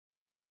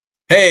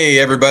Hey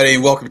everybody,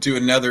 welcome to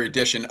another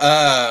edition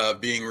of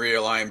Being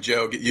Real. I am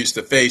Joe. Get used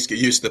to the face, get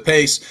used to the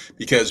pace,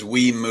 because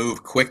we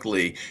move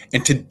quickly.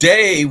 And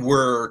today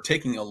we're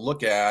taking a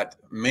look at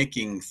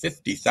making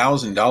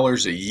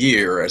 $50,000 a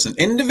year as an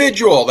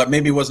individual. That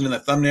maybe wasn't in the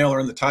thumbnail or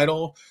in the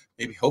title,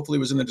 maybe hopefully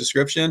was in the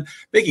description.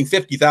 Making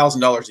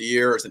 $50,000 a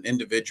year as an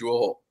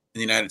individual in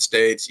the United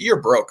States,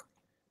 you're broke.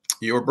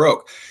 You're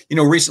broke. You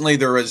know, recently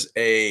there was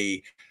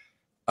a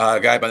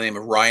guy by the name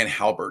of Ryan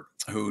Halbert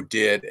who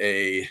did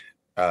a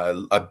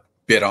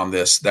bit on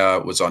this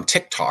that was on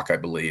TikTok, I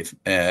believe.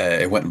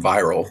 It went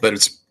viral, but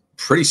it's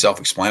pretty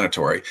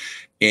self-explanatory.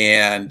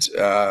 And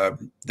the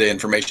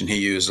information he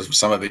used,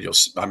 some of it,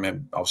 I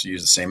mean, also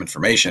use the same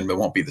information, but it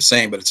won't be the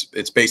same. But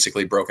it's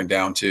basically broken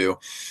down to,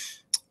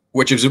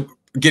 which is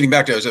getting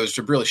back to, I was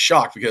really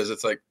shocked because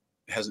it's like,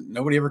 hasn't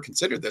nobody ever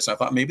considered this? And I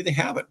thought maybe they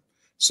haven't.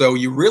 So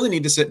you really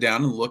need to sit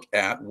down and look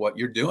at what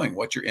you're doing,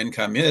 what your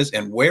income is,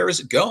 and where is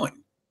it going?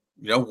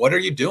 You know, what are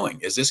you doing?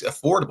 Is this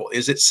affordable?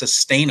 Is it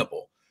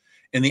sustainable?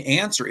 And the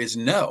answer is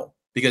no,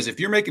 because if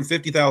you're making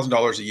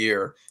 $50,000 a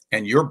year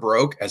and you're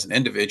broke as an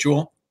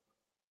individual,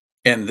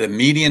 and the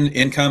median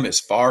income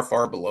is far,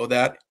 far below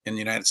that in the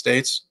United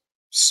States.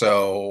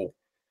 So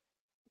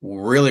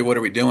really, what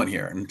are we doing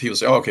here? And people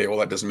say, oh, okay, well,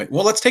 that doesn't make,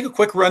 well, let's take a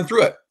quick run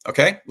through it.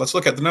 Okay. Let's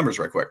look at the numbers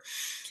right quick.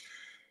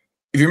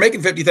 If you're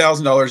making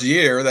 $50,000 a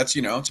year, that's,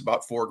 you know, it's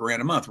about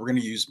 $4,000 a month. We're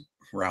going to use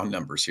round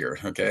numbers here.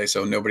 Okay.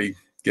 So nobody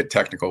get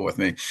technical with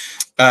me.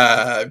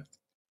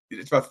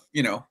 It's about,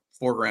 you know,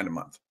 $4,000 a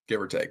month,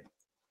 give or take.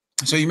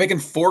 So you're making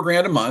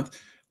 $4,000 a month.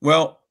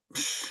 Well,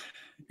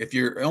 if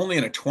you're only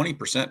in a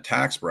 20%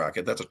 tax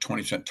bracket, that's a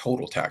 20%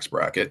 total tax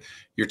bracket,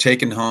 you're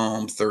taking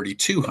home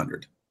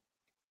 $3,200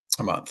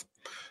 a month.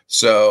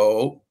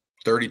 So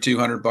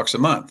 $3,200 a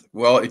month.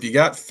 Well, if you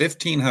got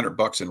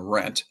 $1,500 in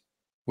rent,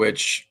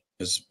 which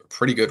is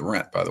pretty good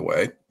rent, by the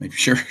way, maybe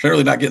you're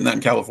surely not getting that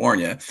in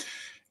California.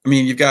 I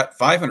mean, you've got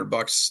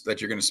 $500 that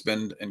you're going to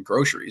spend in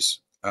groceries.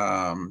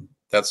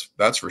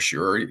 That's for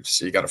sure.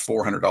 So you got a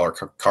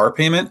 $400 car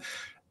payment,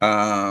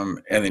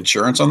 and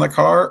insurance on the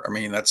car. I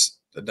mean, that's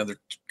another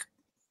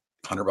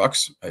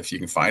 $100 if you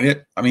can find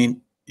it. I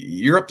mean,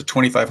 you're up to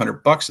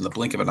 $2,500 in the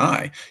blink of an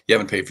eye. You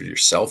haven't paid for your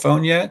cell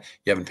phone yet.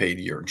 You haven't paid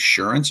your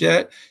insurance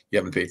yet. You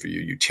haven't paid for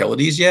your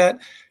utilities yet.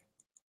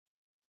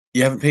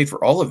 You haven't paid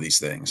for all of these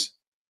things.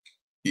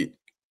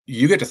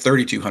 You get to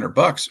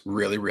 $3,200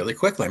 really, really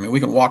quickly. I mean, we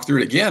can walk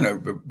through it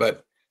again,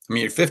 but I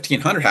mean,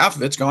 1,500, half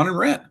of it's gone in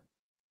rent.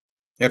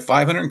 You had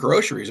 500 in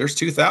groceries. There's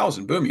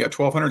 2,000. Boom, you got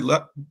 $1,200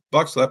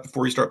 left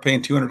before you start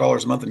paying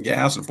 $200 a month in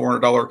gas and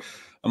 $400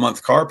 a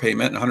month car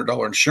payment and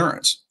 $100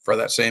 insurance for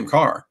that same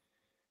car.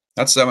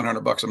 That's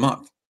 $700 a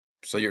month.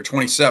 So you're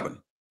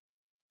 27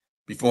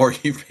 before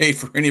you pay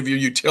for any of your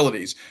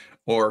utilities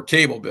or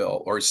cable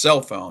bill or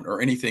cell phone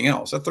or anything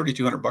else. That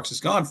 $3,200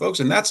 is gone, folks.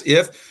 And that's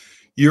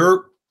if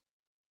you're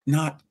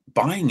not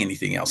buying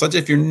anything else. That's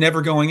if you're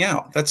never going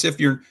out. That's if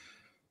you're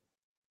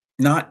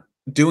not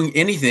doing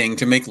anything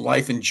to make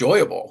life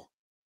enjoyable.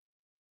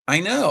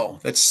 I know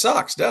that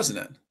sucks, doesn't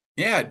it?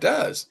 Yeah, it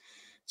does.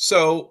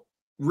 So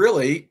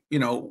really, you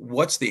know,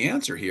 what's the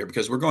answer here?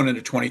 Because we're going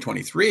into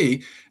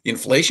 2023, the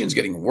inflation's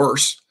getting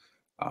worse.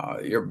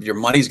 Your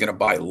money's going to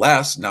buy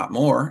less, not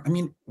more. I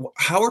mean,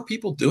 how are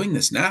people doing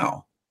this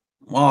now?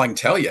 Well, I can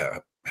tell you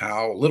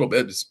how a little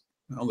bit is,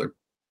 well, they've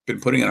been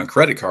putting it on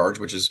credit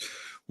cards, which is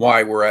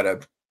why we're at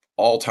an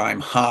all-time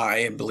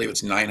high. I believe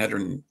it's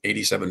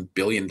 $987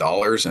 billion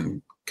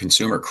in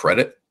consumer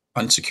credit,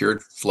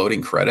 unsecured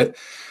floating credit.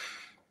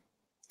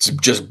 It's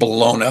just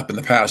blown up in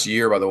the past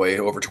year, by the way,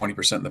 over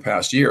 20% in the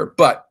past year.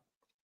 But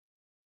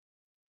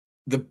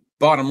the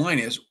bottom line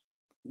is,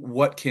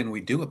 what can we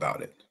do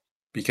about it?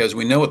 Because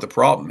we know what the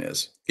problem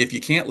is. If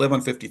you can't live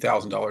on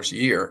 $50,000 a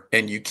year,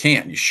 and you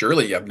can't, you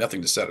surely have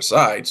nothing to set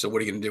aside. So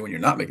what are you going to do when you're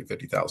not making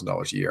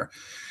 $50,000 a year?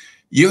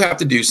 You have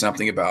to do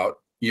something about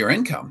your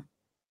income.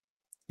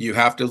 You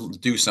have to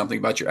do something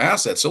about your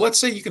assets. So let's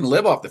say you can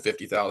live off the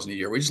 $50,000 a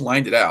year. We just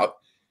lined it out.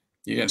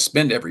 You're going to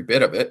spend every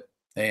bit of it,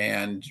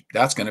 and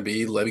that's going to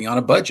be living on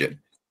a budget.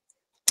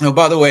 Oh,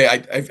 by the way,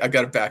 I've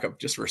got to back up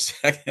just for a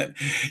second.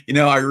 You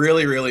know, I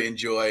really, really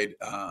enjoyed.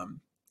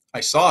 I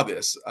saw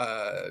this.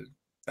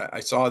 I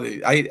saw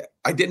I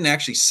didn't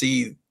actually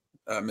see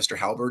Mr.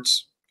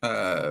 Halbert's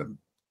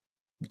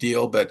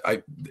deal, but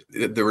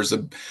there was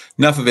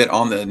enough of it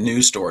on the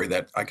news story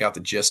that I got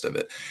the gist of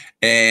it.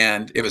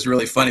 And it was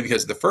really funny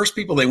because the first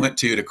people they went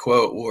to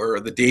quote were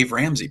the Dave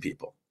Ramsey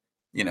people.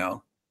 You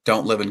know,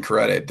 don't live in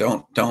credit,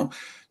 don't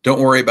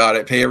worry about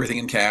it, pay everything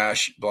in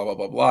cash, blah, blah,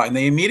 blah, blah. And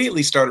they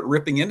immediately started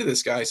ripping into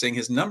this guy, saying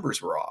his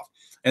numbers were off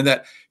and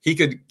that he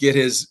could get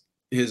his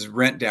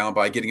rent down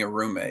by getting a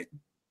roommate.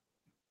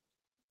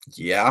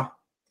 Yeah,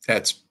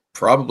 that's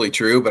probably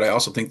true, but I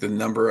also think the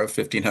number of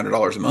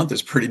 $1,500 a month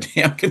is pretty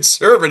damn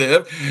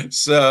conservative.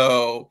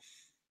 So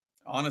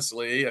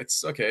honestly,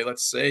 it's okay.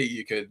 Let's say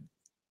you could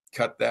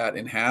cut that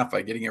in half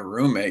by getting a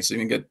roommate, so you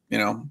can get, you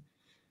know,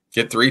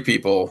 get 3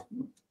 people.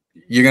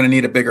 You're going to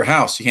need a bigger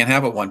house. You can't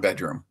have a 1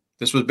 bedroom.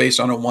 This was based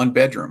on a 1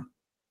 bedroom.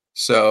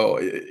 So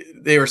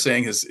they were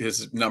saying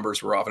his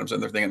numbers were off, and I'm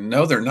sitting there thinking,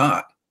 no, they're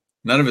not.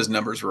 None of his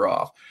numbers were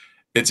off.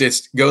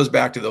 It goes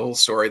back to the whole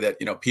story that,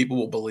 you know, people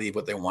will believe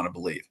what they want to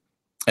believe.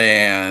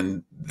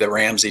 And the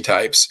Ramsey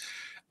types,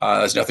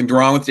 there's nothing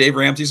wrong with Dave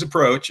Ramsey's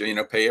approach. You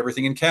know, pay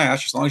everything in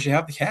cash as long as you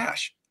have the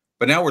cash.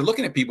 But now we're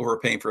looking at people who are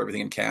paying for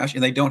everything in cash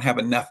and they don't have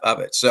enough of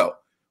it. So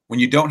when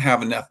you don't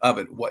have enough of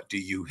it, what do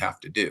you have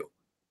to do?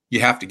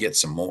 You have to get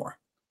some more.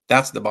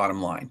 That's the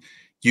bottom line.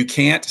 You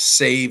can't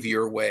save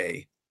your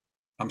way.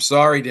 I'm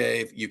sorry,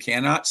 Dave. You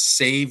cannot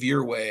save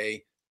your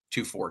way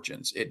to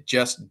fortunes. It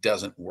just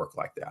doesn't work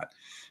like that.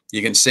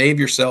 You can save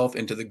yourself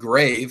into the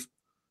grave,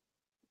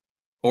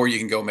 or you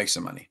can go make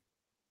some money.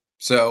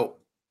 So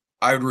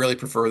I would really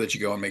prefer that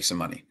you go and make some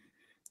money.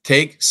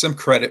 Take some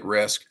credit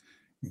risk.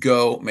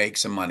 Go make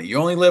some money. You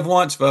only live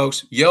once,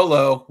 folks.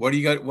 YOLO. What do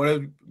you got? What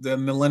do the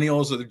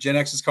millennials or the Gen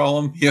X's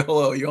call them?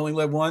 YOLO. You only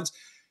live once.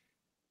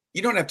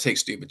 You don't have to take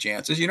stupid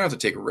chances. You don't have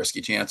to take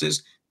risky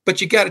chances,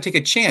 but you got to take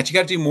a chance. You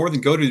got to do more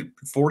than go to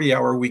a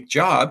 40-hour-a-week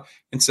job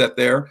and sit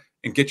there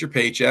and get your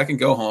paycheck and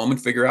go home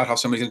and figure out how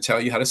somebody's going to tell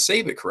you how to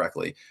save it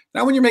correctly.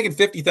 Now, when you're making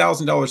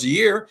 $50,000 a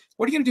year,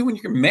 what are you going to do when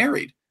you're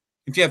married?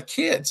 If you have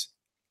kids,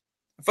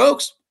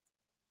 folks,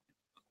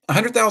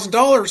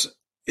 $100,000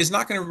 is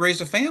not going to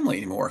raise a family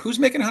anymore. Who's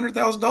making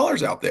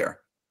 $100,000 out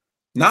there?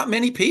 Not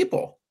many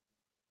people.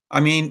 I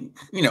mean,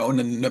 you know,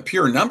 in the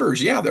pure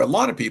numbers, yeah, there are a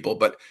lot of people,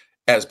 but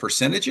as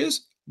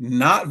percentages,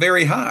 not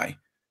very high.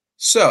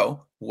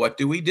 So what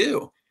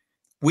do?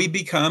 We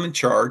become in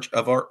charge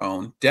of our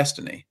own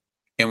destiny,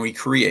 and we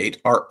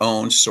create our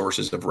own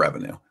sources of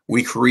revenue.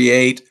 We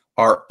create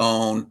our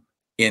own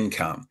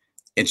income.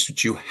 It's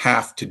what you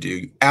have to do.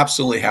 You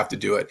absolutely have to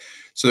do it.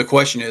 So the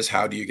question is,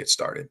 how do you get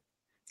started?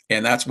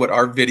 And that's what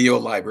our video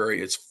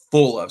library is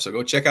full of. So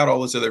go check out all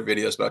those other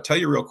videos. But I'll tell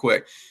you real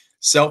quick,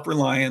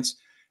 self-reliance,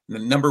 the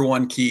number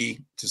one key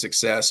to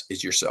success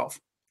is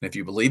yourself. And if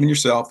you believe in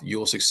yourself, you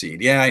will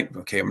succeed. Yeah,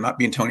 okay, I'm not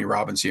being Tony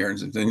Robbins here.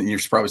 And then you're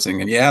probably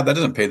thinking, yeah, that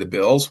doesn't pay the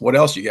bills. What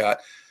else you got?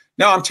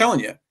 No, I'm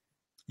telling you,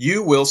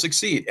 you will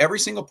succeed. Every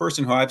single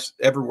person who I've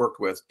ever worked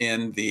with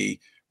in the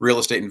real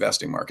estate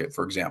investing market,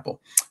 for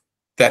example,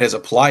 that has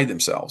applied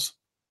themselves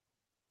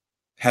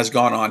has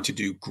gone on to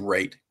do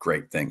great,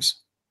 great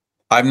things.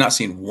 I've not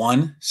seen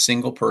one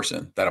single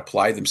person that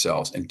applied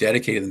themselves and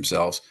dedicated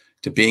themselves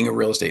to being a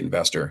real estate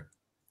investor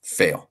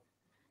fail.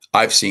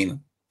 I've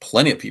seen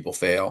plenty of people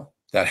fail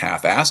that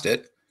half-assed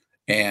it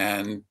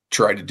and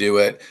tried to do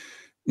it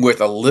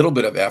with a little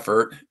bit of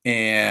effort.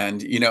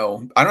 And, you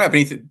know, I don't have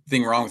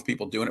anything wrong with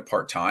people doing it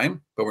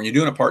part-time, but when you're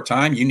doing it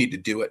part-time, you need to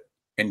do it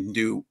and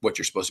do what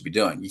you're supposed to be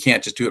doing. You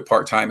can't just do it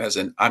part-time as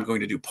in, I'm going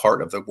to do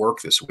part of the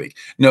work this week.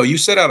 No, you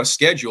set out a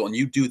schedule and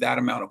you do that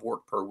amount of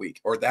work per week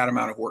or that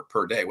amount of work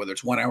per day, whether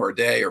it's 1 hour a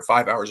day or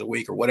 5 hours a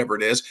week or whatever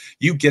it is,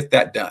 you get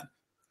that done.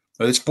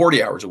 Whether it's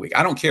 40 hours a week,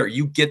 I don't care.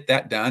 You get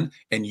that done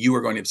and you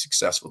are going to be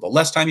successful. The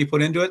less time you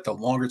put into it, the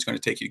longer it's going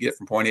to take you to get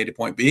from point A to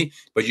point B,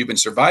 but you've been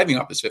surviving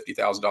off this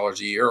 $50,000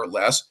 a year or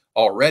less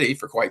already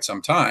for quite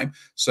some time.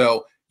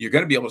 So you're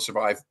going to be able to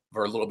survive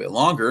for a little bit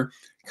longer.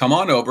 Come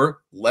on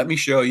over. Let me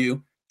show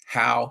you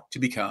how to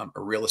become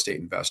a real estate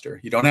investor.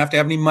 You don't have to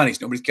have any money.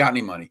 Nobody's got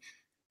any money.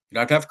 You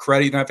don't have to have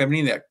credit. You don't have to have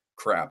any of that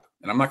crap.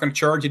 And I'm not going to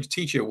charge you to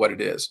teach you what it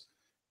is.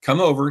 Come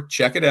over,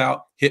 check it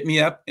out. Hit me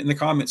up in the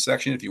comments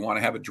section if you want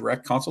to have a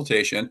direct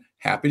consultation.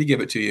 Happy to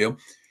give it to you.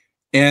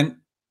 And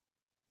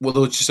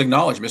we'll just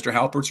acknowledge Mr.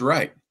 Halpert's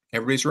right.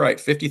 Everybody's right.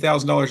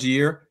 $50,000 a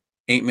year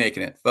ain't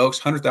making it. Folks,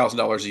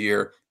 $100,000 a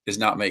year is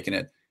not making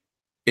it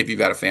if you've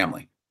got a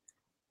family.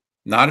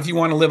 Not if you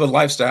want to live a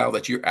lifestyle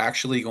that you're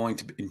actually going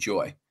to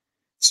enjoy.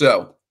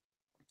 So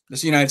this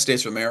is the United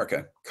States of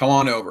America. Come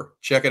on over,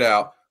 check it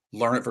out,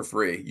 learn it for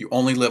free. You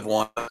only live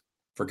once.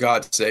 For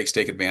God's sakes,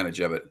 take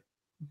advantage of it.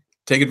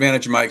 Take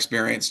advantage of my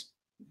experience.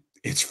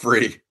 It's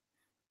free.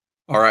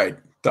 All right.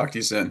 Talk to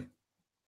you soon.